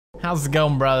How's it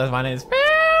going, brothers? My name is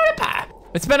PewDiePie.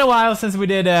 It's been a while since we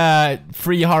did a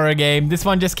free horror game. This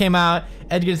one just came out.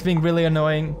 Edgar's being really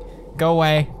annoying. Go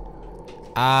away.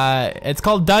 It's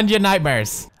called Dungeon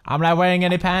Nightmares. I'm not wearing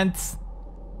any pants.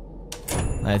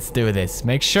 Let's do this.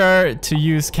 Make sure to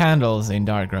use candles in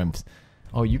dark rooms.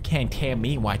 Oh, you can't tell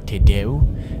me what to do.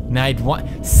 Night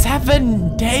 1.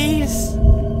 7 days?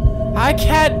 I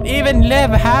can't even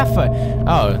live half a...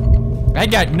 Oh, I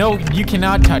got no... You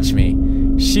cannot touch me.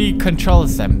 She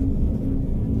controls them.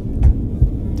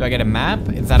 Do I get a map?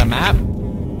 Is that a map?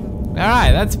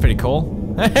 Alright, that's pretty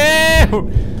cool. I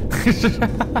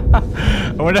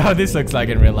wonder how this looks like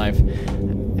in real life.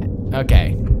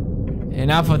 Okay.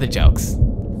 Enough of the jokes.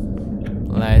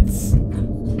 Let's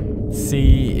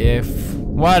see if...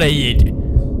 What are you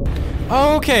doing?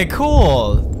 Okay,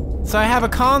 cool. So I have a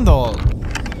condole.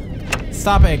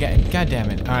 Stop it again. God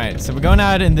damn it. Alright, so we're going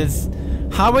out in this...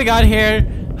 How we got here?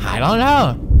 I don't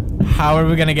know. How are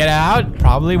we gonna get out?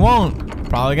 Probably won't.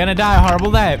 Probably gonna die a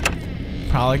horrible death.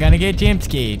 Probably gonna get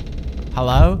jump-scared.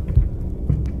 Hello?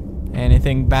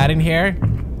 Anything bad in here?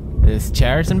 There's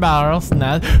chairs and barrels.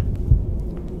 No.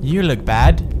 You look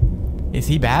bad. Is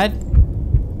he bad?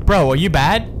 Bro, are you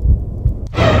bad?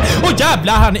 Oh,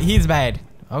 yeah, he's bad.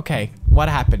 Okay, what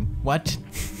happened? What?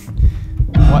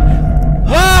 What?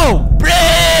 Whoa!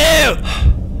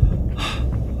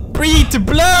 Breathe to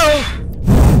blow!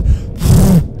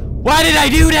 Why did I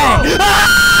do that?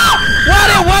 Ah!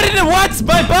 What's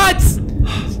my butts?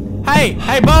 Hey,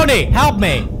 Boney, help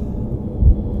me.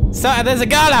 So, there's a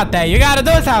girl out there. You gotta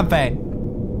do something.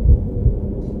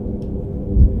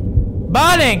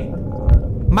 Bunny!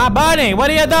 My bunny, what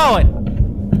are you doing?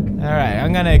 Alright,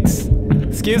 I'm gonna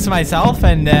excuse myself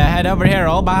and head over here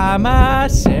all by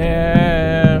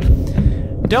myself.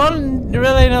 Don't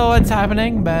really know what's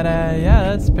happening, but yeah,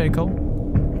 that's pretty cool.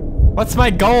 What's my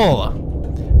goal?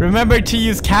 Remember to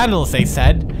use candles, they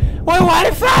said. Well, what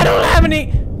if I don't have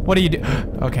any? What do you do?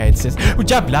 Okay, it's just... What?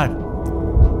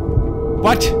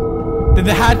 Did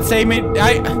the hat save me?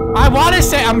 I want to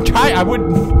say... I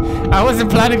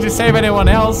wasn't planning to save anyone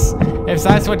else, if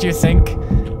that's what you think.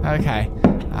 Okay.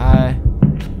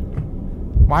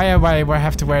 Why do I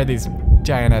have to wear these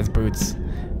giant-ass boots?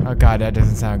 Oh god, that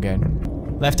doesn't sound good.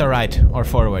 Left or right, or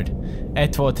forward?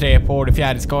 1, 2, 3, på det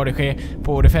fjärde ska det ske.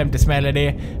 På det femte smäller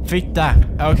det. Fitta.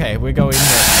 Okay, we go in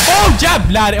there. Oh,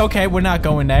 jävlar! Okay, we're not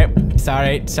going there.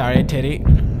 Sorry, titty.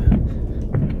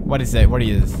 What is it? What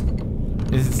is this?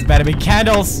 This better be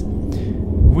candles.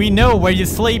 We know where you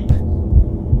sleep.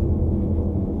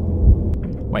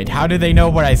 Wait, how do they know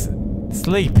where I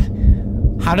sleep?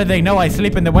 How do they know I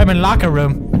sleep in the women's locker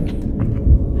room?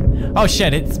 Oh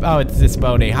shit, it's this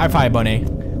Boney. High five, Boney.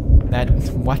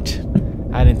 What?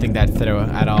 I didn't think that through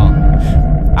at all.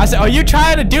 I said, are you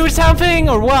trying to do something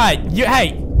or what?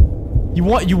 Hey, you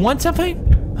want something?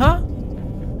 Huh?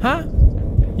 Huh?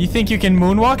 You think you can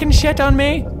moonwalk and shit on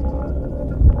me?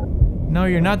 No,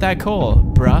 you're not that cool,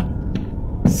 bruh.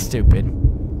 Stupid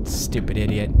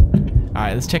idiot.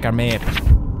 Alright, let's check our map.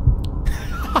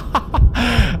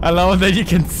 I love that you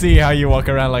can see how you walk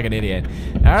around like an idiot.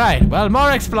 Alright, well,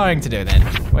 more exploring to do then.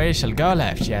 We shall go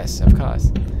left, yes, of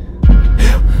course.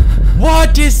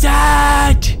 What is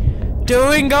that?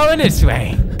 Going this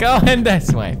way. Going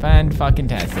this way.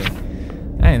 Fan-fucking-tastic.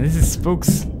 Man, this is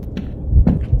spooks.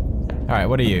 Alright,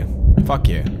 what are you? Fuck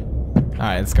you.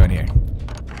 Alright, let's go in here.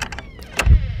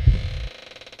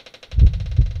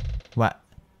 What?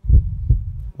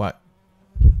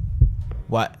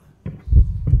 What?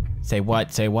 Say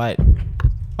what? Say what?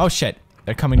 Oh shit.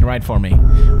 They're coming right for me.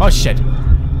 Oh shit.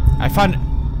 I found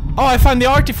the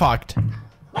artifact.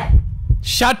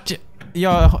 Shut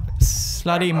your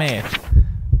slutty mouth.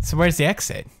 So where's the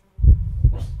exit?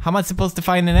 How am I supposed to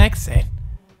find an exit?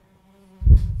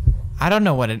 I don't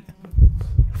know what it...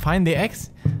 Find the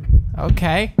exit?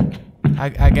 Okay.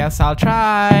 I guess I'll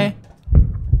try.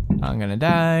 I'm gonna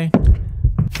die.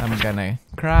 I'm gonna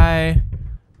cry.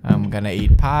 I'm gonna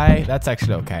eat pie. That's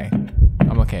actually okay.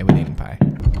 I'm okay with eating pie.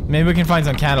 Maybe we can find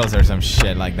some candles or some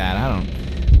shit like that. I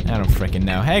don't freaking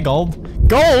know. Hey, gold.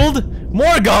 Gold?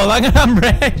 More gold. I'm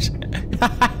rich.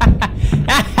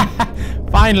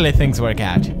 Finally, things work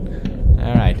out.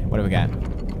 All right, what do we got?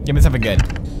 Give me something good.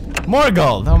 More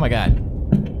gold. Oh my god.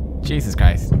 Jesus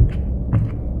Christ.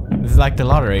 This is like the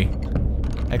lottery,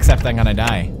 except I'm gonna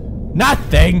die.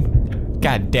 Nothing.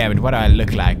 God damn it. What do I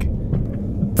look like?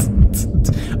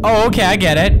 Oh, okay, I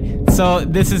get it. So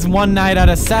this is 1 night out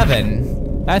of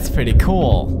 7. That's pretty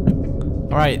cool.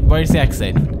 All right, where's the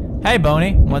exit? Hey,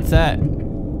 Boney, what's that?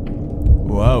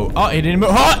 Whoa! Oh, he didn't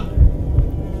move. Oh!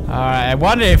 All right, I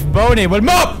wonder if Boney will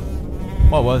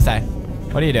move. What was that?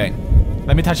 What are you doing?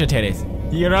 Let me touch your titties.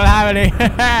 You don't have any.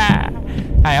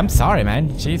 Hey, I'm sorry,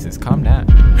 man. Jesus, calm down.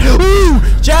 Ooh!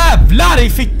 Jävlar I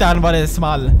fittan vad det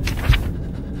small.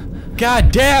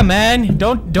 God damn, man.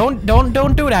 Don't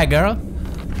do that, girl.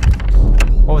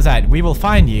 What was that? We will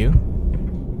find you.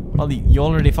 Well, you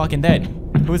already fucking dead.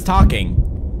 Who's talking?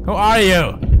 Who are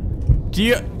you? Do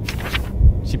you...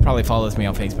 She probably follows me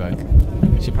on Facebook.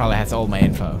 She probably has all my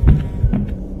info.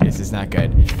 This is not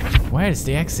good. Where's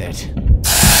the exit?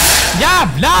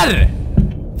 Jävlar!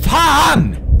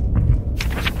 Fan!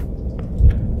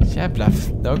 Jävlar.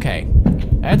 Okay.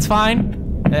 That's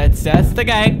fine. That's the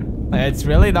game. It's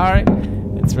really dark.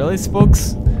 It's really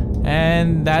spooks.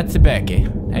 And that's Becky.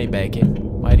 Hey, Becky.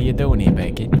 What are you doing here,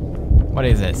 Becky? What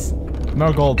is this?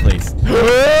 More gold, please.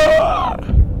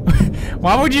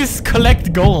 Why would you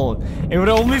collect gold? It would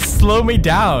only slow me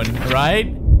down, right?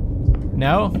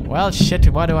 No? Well, shit,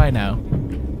 what do I know?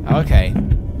 Okay.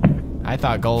 I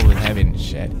thought gold was heavy and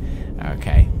shit.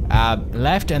 Okay.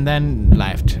 Left and then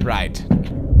left. Right.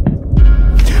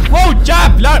 Whoa,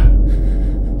 jump!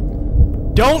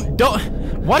 Don't.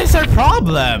 What is her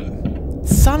problem?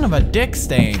 Son of a dick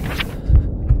stain.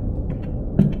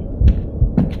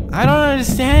 I don't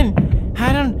understand.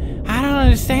 I don't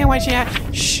understand why she had.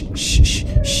 Shh.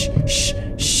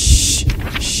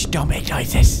 Don't make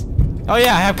noises. Oh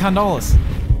yeah, I have condoles.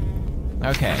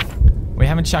 Okay. We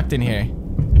haven't chucked in here.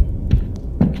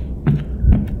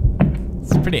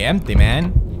 It's pretty empty,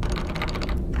 man.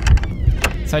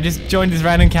 So I just joined this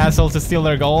random castle to steal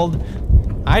their gold.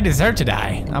 I deserve to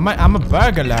die. I'm a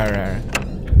burglar.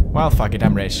 Well, fuck it,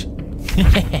 I'm rich.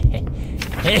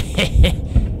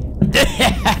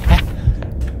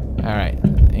 Alright,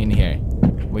 in here.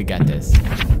 We got this.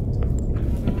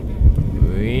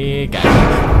 We got it.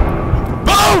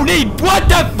 Boney! What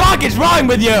the fuck is wrong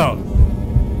with you?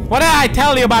 What did I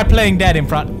tell you about playing dead in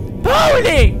front?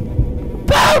 Boney!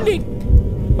 Boney!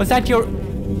 Was that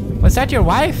your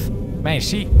wife? Man,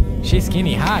 she's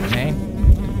skinny hot, man.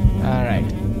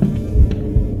 Alright.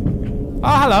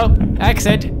 Oh, hello.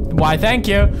 Exit. Why, thank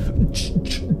you.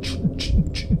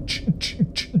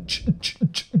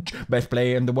 Best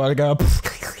player in the World Cup.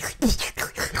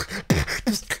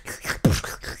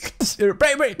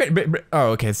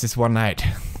 Oh, okay, it's just one night.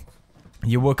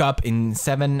 You woke up in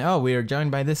 7. Oh, we are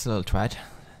joined by this little twat.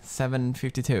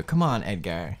 7:52. Come on,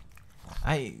 Edgar.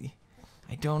 I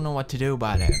don't know what to do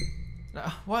about it.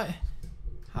 What?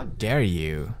 How dare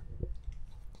you?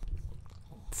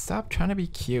 Stop trying to be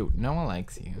cute. No one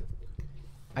likes you.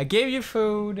 I gave you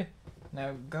food.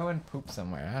 Now go and poop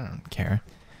somewhere. I don't care.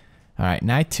 Alright,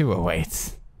 night 2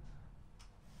 awaits.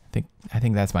 I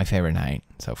think that's my favorite night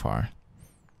so far.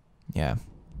 Yeah.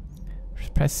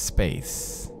 Just press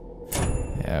space.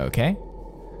 Okay.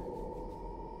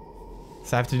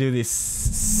 So I have to do this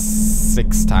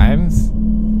 6 times?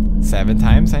 7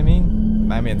 times, I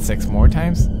mean? 6 more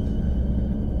times?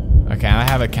 Okay, I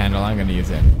have a candle. I'm gonna use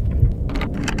it.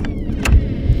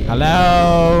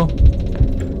 Hello?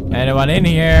 Anyone in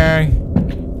here?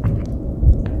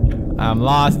 I'm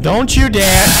lost. Don't you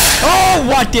dare! Oh,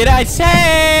 what did I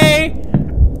say?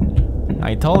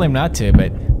 I told him not to,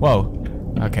 but whoa.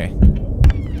 Okay.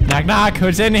 Knock knock.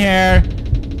 Who's in here?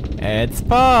 It's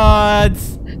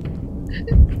Buds.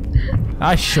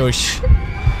 Ah, shush.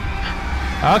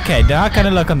 Okay, they're not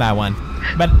gonna look on that one.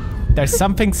 But there's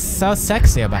something so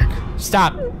sexy about it.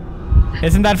 Stop.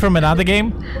 Isn't that from another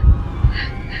game?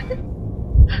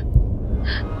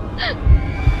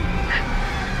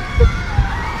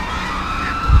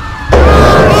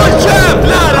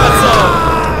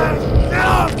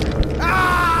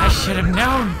 I should have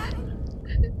known.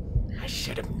 I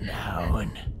should have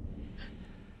known.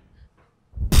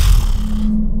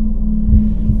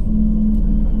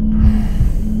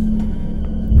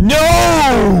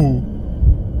 No!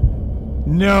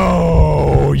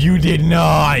 No, you did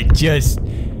not. Just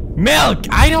milk.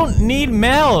 I don't need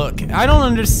milk. I don't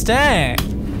understand.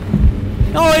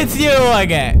 Oh, it's you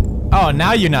again. Oh,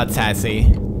 now you're not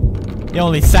sassy. You're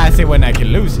only sassy when I can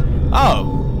lose.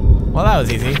 Oh, well, that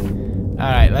was easy.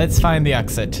 Alright, let's find the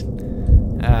exit.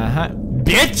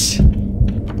 Bitch!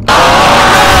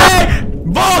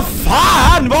 Vad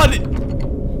fan? What?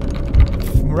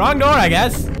 Wrong door, I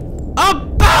guess. Oh,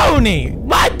 Boney!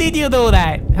 Why did you do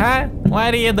that? Huh?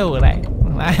 Why did you do that?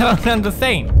 I don't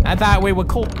understand. I thought we were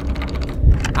cool.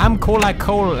 I'm cool like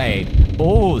Kool-Aid.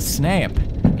 Oh, snap.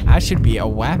 I should be a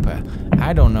whapper.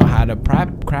 I don't know how to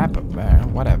crap,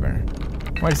 whatever.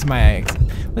 Where's my exit?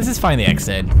 Let's just find the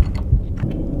exit.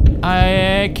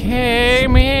 I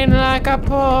came in like a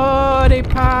pie.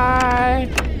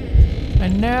 I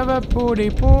never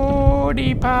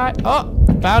pie. Oh!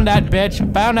 Found that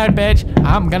bitch. Found that bitch.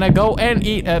 I'm gonna go and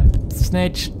eat a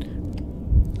snitch.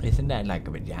 Isn't that like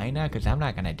a vagina? Because I'm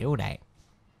not gonna do that.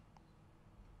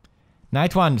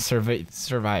 Night 1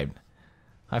 survived.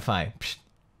 High five. Psh.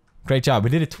 Great job. We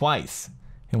did it twice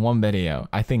in one video.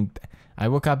 I think I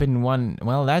woke up in one.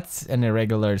 Well, that's an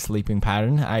irregular sleeping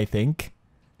pattern, I think.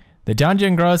 The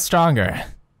dungeon grows stronger.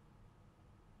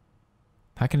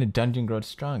 How can a dungeon grow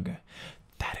stronger?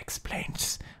 That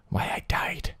explains why I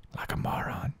died like a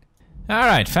moron.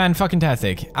 Alright,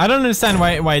 fan-fucking-tastic. I don't understand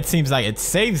why it seems like it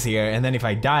saves here, and then if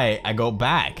I die, I go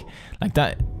back. Like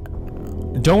that.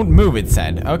 Don't move, it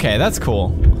said. Okay, that's cool.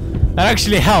 That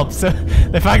actually helps.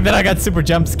 The fact that I got super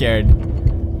jump scared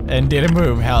and didn't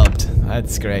move helped.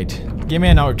 That's great. Give me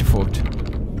an artifact.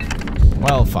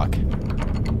 Well, fuck.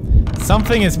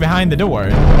 Something is behind the door.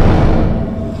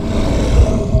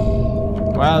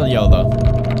 Well, YOLO.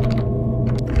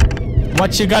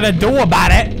 What you gonna do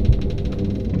about it?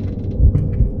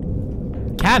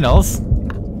 Candles?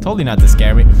 Told you not to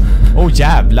scare me. Oh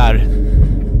jävlar.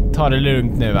 Ta det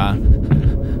lugnt nu va.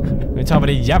 Vi tar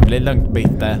det jävligt lugnt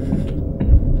Britta.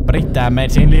 Britta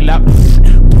med sin lilla...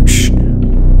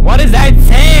 What is that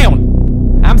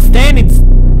sound? I'm standing...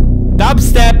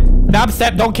 Dubstep.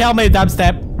 Dubstep. Don't kill me,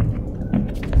 dubstep.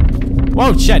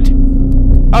 Whoa, shit.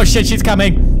 Oh shit, she's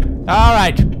coming.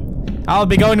 Alright. I'll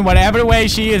be going whatever way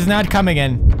she is not coming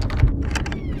in.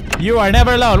 You are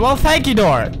never alone. Well, thank you,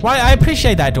 door. Why, I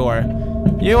appreciate that, door.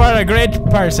 You are a great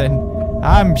person.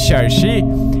 I'm sure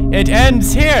it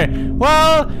ends here.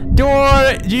 Well,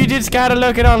 door, you just gotta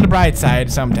look at on the bright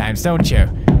side sometimes, don't you?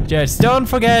 Just don't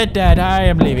forget that I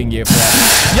am leaving you forever.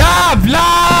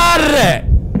 Jävlar!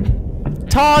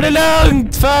 Ta det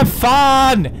lugnt för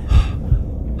fan!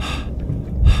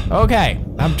 Okay,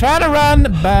 I'm trying to run,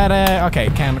 but okay,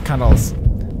 candles.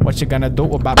 What you gonna do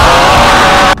about?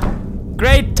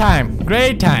 Great time,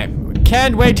 great time.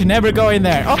 Can't wait to never go in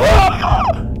there. Oh,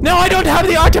 no, I don't have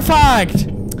the artifact.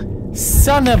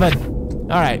 Son of a.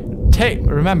 All right,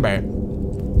 remember,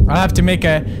 I'll have to make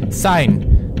a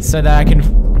sign so that I can.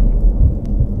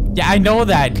 Yeah, I know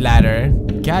that ladder.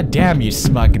 God damn you,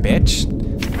 smug bitch.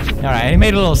 All right, I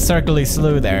made a little circly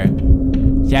slew there.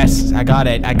 Yes, I got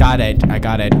it. I got it. I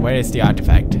got it. Where is the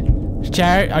artifact?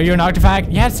 Chair, are you an artifact?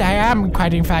 Yes, I am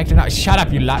quite in fact. Shut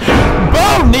up, you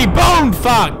bony bone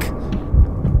fuck!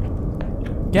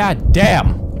 God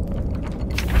damn.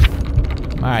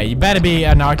 Alright, you better be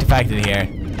an artifact in here.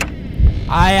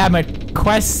 I am a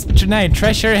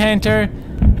treasure hunter.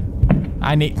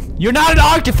 You're not an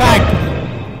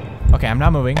artifact! Okay, I'm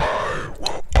not moving. I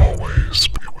will always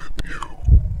be with you.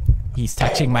 He's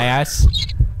touching my ass.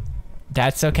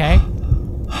 That's okay.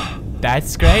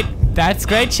 That's great. That's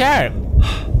great, Sheriff.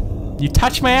 You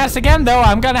touch my ass again, though,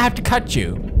 I'm gonna have to cut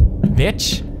you.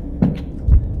 Bitch.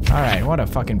 Alright, what a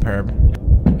fucking perv.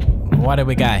 What do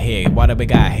we got here? What do we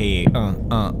got here?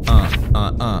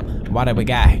 What do we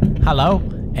got? Hello?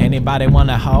 Anybody want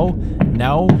a hoe?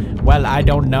 No? Well, I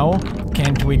don't know.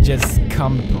 Can't we just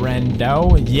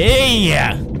comprendo?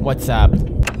 Yeah! What's up?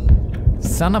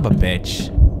 Son of a bitch.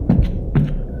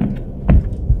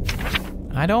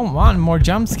 I don't want more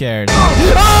jump scares.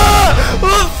 Ah!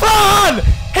 Vad fan!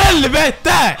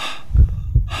 Helvete!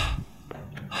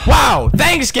 Wow,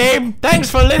 thanks game. Thanks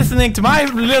for listening to my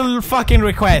little fucking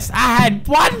request. I had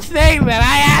one thing that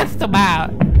I asked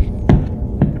about.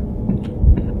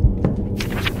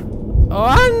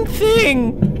 One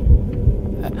thing.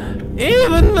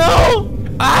 Even though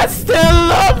I still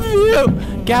love you.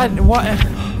 God, what?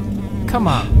 Come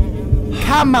on.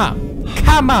 Come on.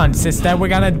 Come on, sister. We're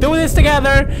gonna do this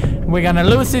together. We're gonna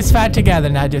lose this fight together.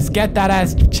 Now just get that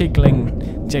ass jiggling.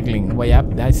 Way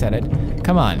up. I said it.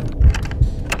 Come on.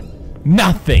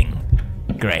 Nothing.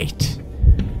 Great.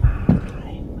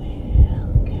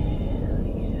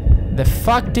 The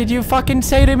fuck did you fucking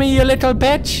say to me, you little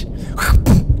bitch?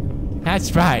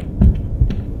 That's right.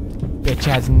 Bitch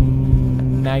ass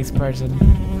nice person.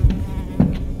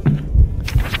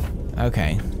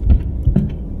 Okay.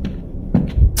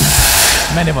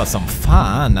 Men det var som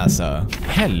fan alltså.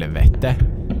 Helvete.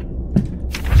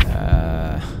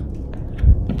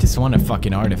 Just want a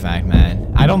fucking artifact,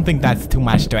 man. I don't think that's too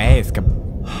much to ask.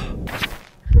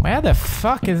 Where the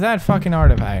fuck is that fucking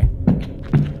artifact?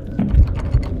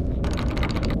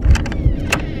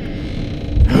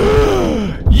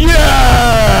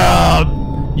 Yeah!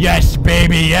 Yes,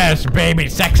 baby.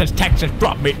 Texas,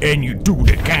 drop me in. You do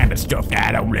the kind of stuff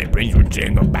that only brings you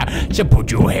sing about. So put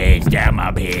your hands down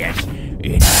my pants.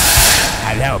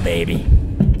 Hello, baby.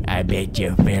 I bet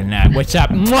you feel nice. What's up?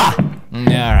 Mwah!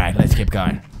 Alright, let's keep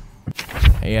going.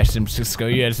 Yes, some Cisco,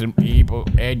 yes, some people,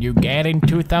 and you getting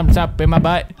 2 thumbs up in my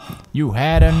butt. You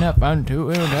had enough fun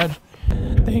to that.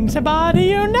 Things about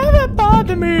you never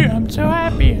bother me. I'm so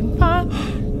happy and fun.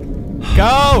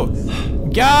 Go!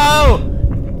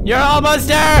 Go! You're almost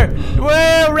there!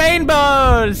 Woo!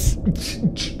 Rainbows!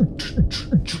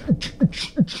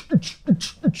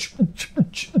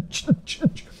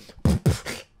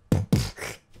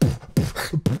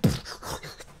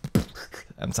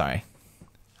 I'm sorry.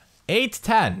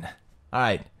 8-10.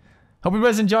 Alright. Hope you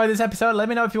guys enjoyed this episode. Let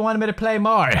me know if you wanted me to play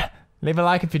more. Leave a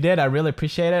like if you did. I really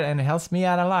appreciate it. And it helps me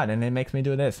out a lot. And it makes me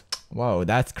do this. Whoa,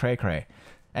 that's cray cray.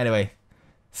 Anyway.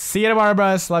 See you tomorrow,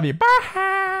 bros. Love you. Bye.